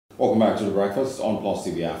Welcome back to The Breakfast on Plus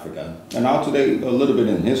TV Africa. And now today, a little bit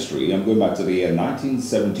in history. I'm going back to the year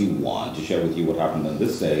 1971 to share with you what happened on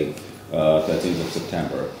this day, 13th of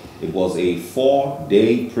September. It was a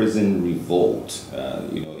 4-day prison revolt,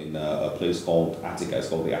 in a place called Attica. It's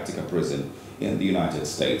called the Attica prison in the United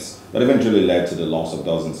States. That eventually led to the loss of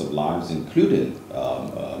dozens of lives, including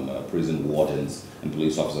prison wardens and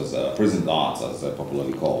police officers, prison guards, as they're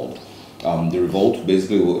popularly called. The revolt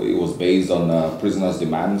basically was based on prisoners'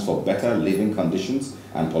 demands for better living conditions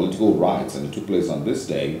and political rights, and it took place on this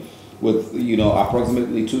day with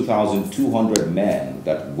approximately 2,200 men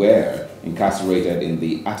that were incarcerated in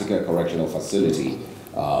the Attica Correctional Facility.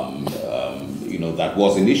 That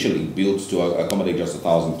was initially built to accommodate just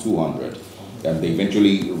 1,200, and they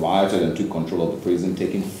eventually rioted and took control of the prison,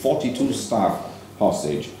 taking 42 staff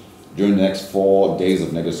hostage. During the next 4 days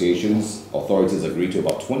of negotiations, authorities agreed to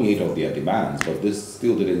about 28 of their demands, but this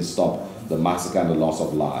still didn't stop the massacre and the loss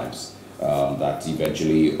of lives that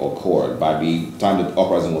eventually occurred. By the time the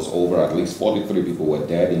uprising was over, at least 43 people were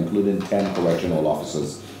dead, including 10 correctional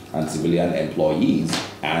officers and civilian employees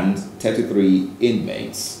and 33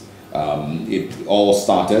 inmates. It all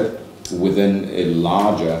started within a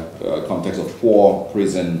larger context of poor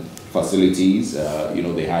prison facilities.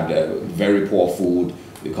 They had very poor food.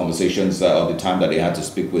 The conversations or the time that they had to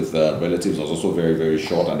speak with relatives was also very, very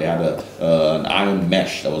short, and they had an iron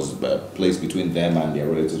mesh that was placed between them and their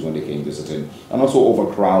relatives when they came visiting, and also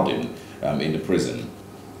overcrowding in the prison.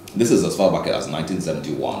 This is as far back as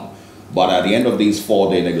 1971. But at the end of these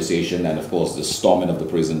 4-day negotiations, and of course the storming of the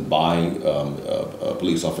prison by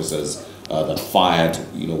police officers that fired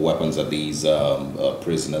weapons at these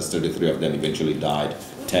prisoners, 33 of them eventually died.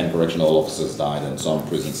 10 correctional officers died, and some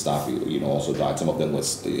prison staff also died. Some of them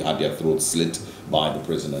had their throats slit by the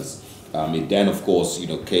prisoners. It then, of course,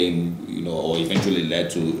 came, or eventually led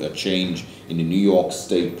to a change in the New York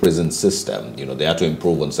State prison system. They had to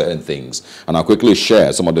improve on certain things. And I'll quickly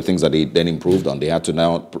share some of the things that they then improved on. They had to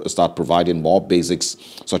now start providing more basics,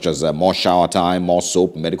 such as more shower time, more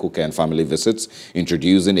soap, medical care and family visits,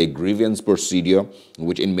 introducing a grievance procedure in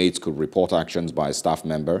which inmates could report actions by a staff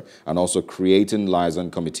member, and also creating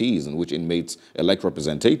liaison committees in which inmates elect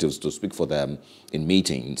representatives to speak for them in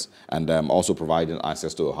meetings, and also providing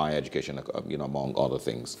access to higher education, among other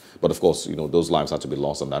things. But of course, those lives had to be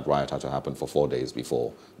lost, and that riot had to happen for 4 days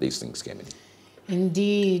before these things came in.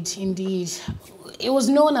 Indeed, indeed. It was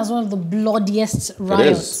known as one of the bloodiest riots.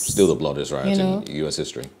 It is still the bloodiest riot in U.S.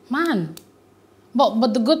 history. Man.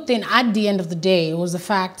 But the good thing at the end of the day was the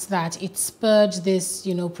fact that it spurred this,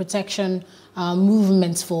 protection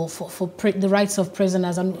movements for the rights of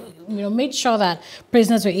prisoners, and made sure that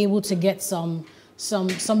prisoners were able to get some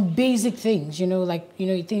basic things,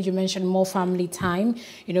 things you mentioned, more family time.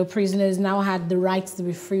 Prisoners now had the right to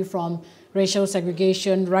be free from racial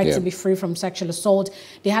segregation, right to be free from sexual assault.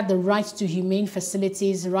 They had the right to humane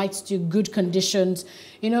facilities, right to good conditions,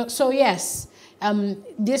 So yes,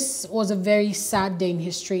 this was a very sad day in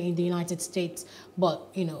history in the United States. But,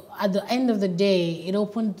 at the end of the day, it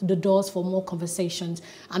opened the doors for more conversations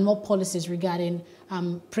and more policies regarding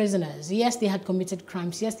prisoners. Yes, they had committed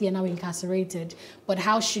crimes. Yes, they are now incarcerated. But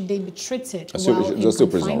how should they be treated? There's still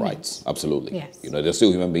prisoner rights. Absolutely. Yes. They're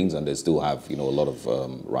still human beings, and they still have, a lot of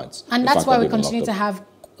rights. And that's why we continue to have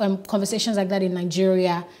conversations like that in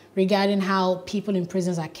Nigeria regarding how people in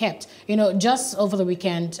prisons are kept. Just over the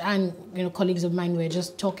weekend, and colleagues of mine were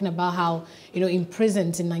just talking about how in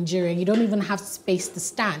prisons in Nigeria you don't even have space to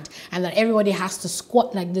stand, and that everybody has to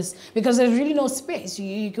squat like this because there's really no space.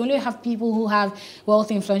 You can only have people who have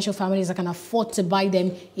wealthy, influential families that can afford to buy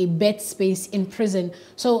them a bed space in prison.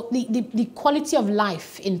 So the quality of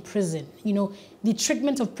life in prison, the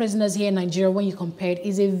treatment of prisoners here in Nigeria, when you compare it,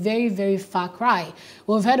 is a very, very far cry.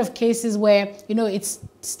 We've heard of cases where, it's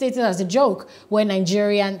stated as a joke, where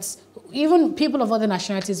Nigerians, even people of other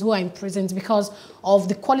nationalities who are in prisons, because of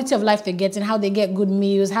the quality of life they get and how they get good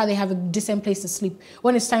meals, how they have a decent place to sleep.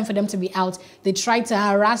 When it's time for them to be out, they try to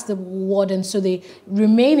harass the warden, so they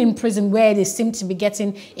remain in prison where they seem to be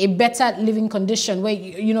getting a better living condition, where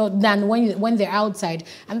than when they're outside.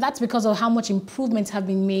 And that's because of how much improvements have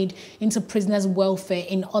been made into prisoners' welfare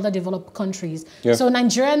in other developed countries. Yeah. So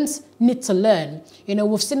Nigerians need to learn.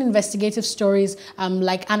 We've seen investigative stories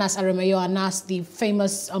like Anas Aremeyo Anas, the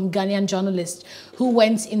famous Ghanaian journalist who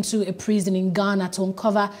went into a prison in Ghana to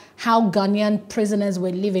uncover how Ghanaian prisoners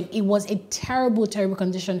were living. It was a terrible, terrible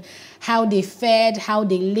condition. How they fed, how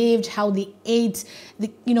they lived, how they ate,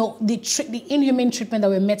 the inhumane treatment that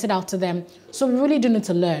were meted out to them. So we really do need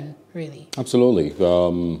to learn, really. Absolutely.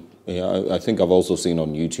 I think I've also seen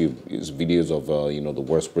on YouTube videos of the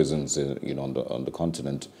worst prisons on the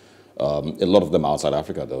continent. A lot of them outside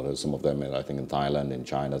Africa, though. There's some of them, I think, in Thailand, in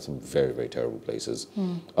China, some very, very terrible places.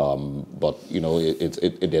 But, you know,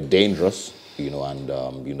 they're dangerous, you know,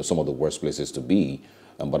 and, you know, some of the worst places to be.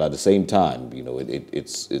 But at the same time, you know, it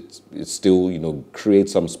still, you know,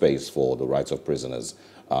 creates some space for the rights of prisoners.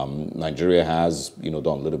 Nigeria has, you know,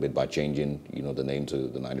 done a little bit by changing, you know, the name to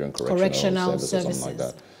the Nigerian Correctional Service or something like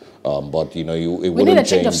that. But you know, we need a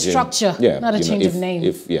change of structure, not a change of name.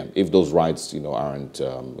 If those rights, you know, aren't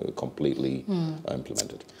completely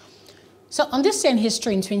implemented. So on this day in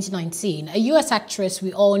history in 2019, a U.S. actress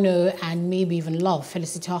we all know and maybe even love,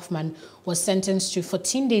 Felicity Huffman, was sentenced to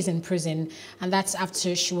 14 days in prison, and that's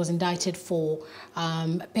after she was indicted for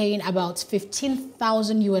paying about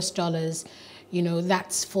 $15,000 US. You know,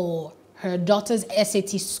 that's for her daughter's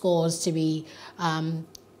SAT scores to be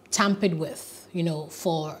tampered with, you know,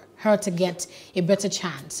 for her to get a better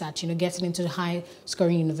chance at, you know, getting into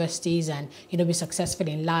high-scoring universities and, you know, be successful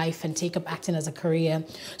in life and take up acting as a career.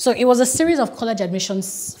 So it was a series of college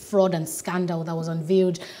admissions fraud and scandal that was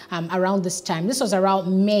unveiled around this time. This was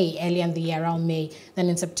around May, earlier in the year, around May. Then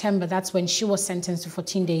in September, that's when she was sentenced to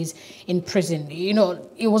 14 days in prison. You know,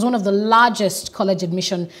 it was one of the largest college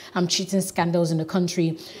admission cheating scandals in the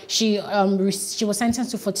country. She was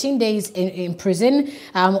sentenced to 14 days in prison.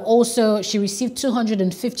 Also, she received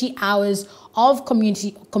 250 hours of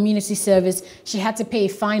community service. She had to pay a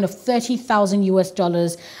fine of $30,000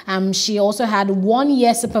 US. She also had 1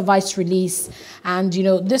 year supervised release, and you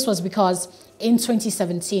know, this was because in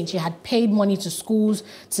 2017 she had paid money to schools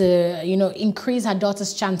to, you know, increase her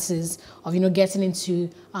daughter's chances of, you know, getting into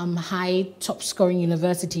high top scoring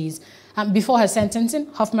universities. Before her sentencing,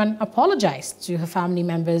 Huffman apologized to her family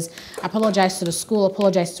members, apologized to the school,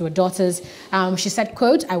 apologized to her daughters. She said,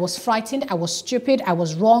 quote, "I was frightened, I was stupid, I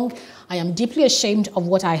was wrong. I am deeply ashamed of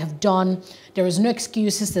what I have done. There is no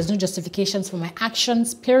excuses, there's no justifications for my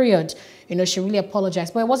actions, period." You know, she really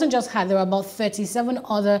apologized. But it wasn't just her. There were about 37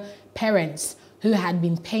 other parents who had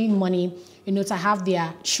been paying money, you know, to have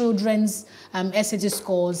their children's SAT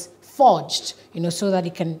scores forged, you know, so that they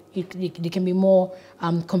can be more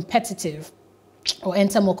competitive or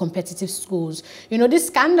enter more competitive schools. You know, this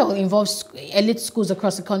scandal involves elite schools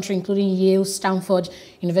across the country, including Yale, Stanford,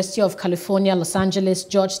 University of California, Los Angeles,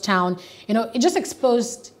 Georgetown. You know, it just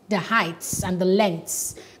exposed the heights and the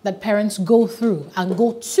lengths that parents go through and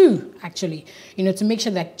go to, actually, you know, to make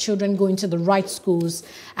sure that children go into the right schools.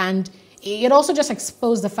 And it also just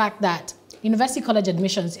exposed the fact that university college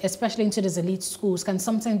admissions, especially into these elite schools, can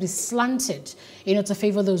sometimes be slanted, you know, to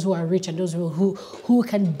favor those who are rich and those who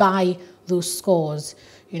can buy those scores,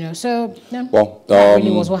 you know. So, yeah, well, that really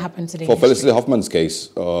was what happened today. For Felicity Huffman's case,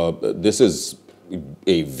 this is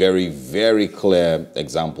a very, very clear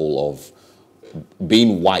example of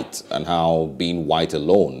being white and how being white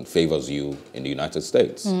alone favors you in the United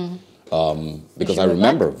States. Because I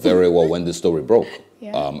remember very well when this story broke,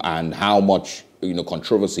 and how much, you know,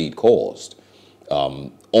 controversy it caused,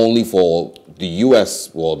 only for the U.S.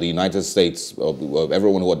 or the United States,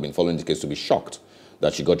 everyone who had been following the case, to be shocked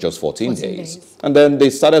that she got just 14 days. And then they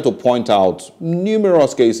started to point out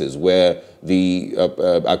numerous cases where the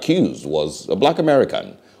accused was a black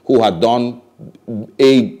American who had done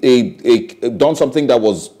done something that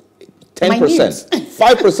was 10%,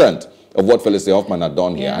 5% of what Felicity Huffman had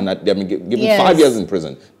done here, and they've been given 5 years in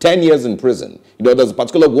prison, 10 years in prison. You know, there's a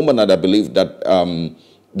particular woman that I believe that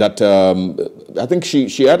I think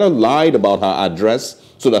she either lied about her address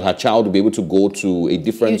so that her child would be able to go to a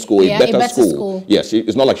different school, a better school. Yes,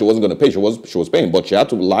 it's not like she wasn't going to pay; she was paying, but she had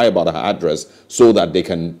to lie about her address so that they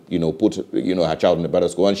can, you know, put, you know, her child in a better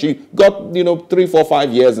school, and she got, you know, 3, 4,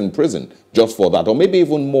 5 years in prison just for that, or maybe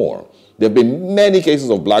even more. There have been many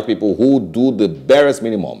cases of black people who do the barest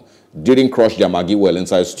minimum, didn't crush their Maggi well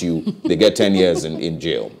inside stew, they get 10 years in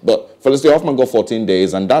jail. But Felicity Huffman got 14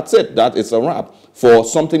 days, and that's it. That it's a wrap for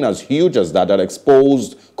something as huge as that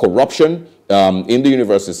exposed corruption in the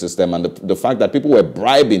university system, and the fact that people were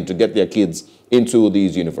bribing to get their kids into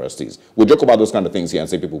these universities. We joke about those kind of things here and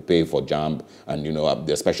say people pay for JAMB and, you know,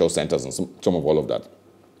 their special centers and some of all of that,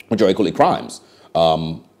 which are equally crimes.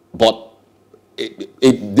 But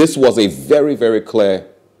this was a very, very clear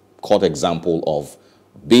court example of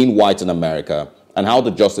being white in America and how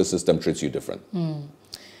the justice system treats you different.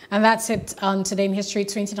 And that's it on Today in History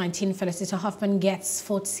 2019. Felicity Huffman gets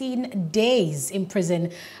 14 days in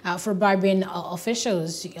prison for bribing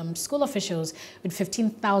officials, school officials, with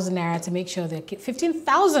 15,000 naira to make sure that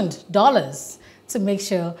 $15,000 to make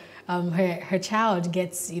sure her child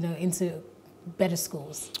gets, you know, into better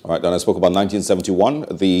schools. All right, then I spoke about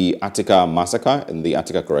 1971, the Attica Massacre in the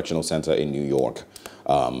Attica Correctional Center in New York.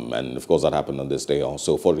 And of course, that happened on this day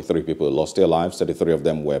also. 43 people lost their lives, 33 of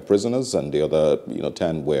them were prisoners, and the other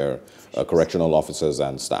 10 were correctional officers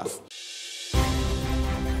and staff.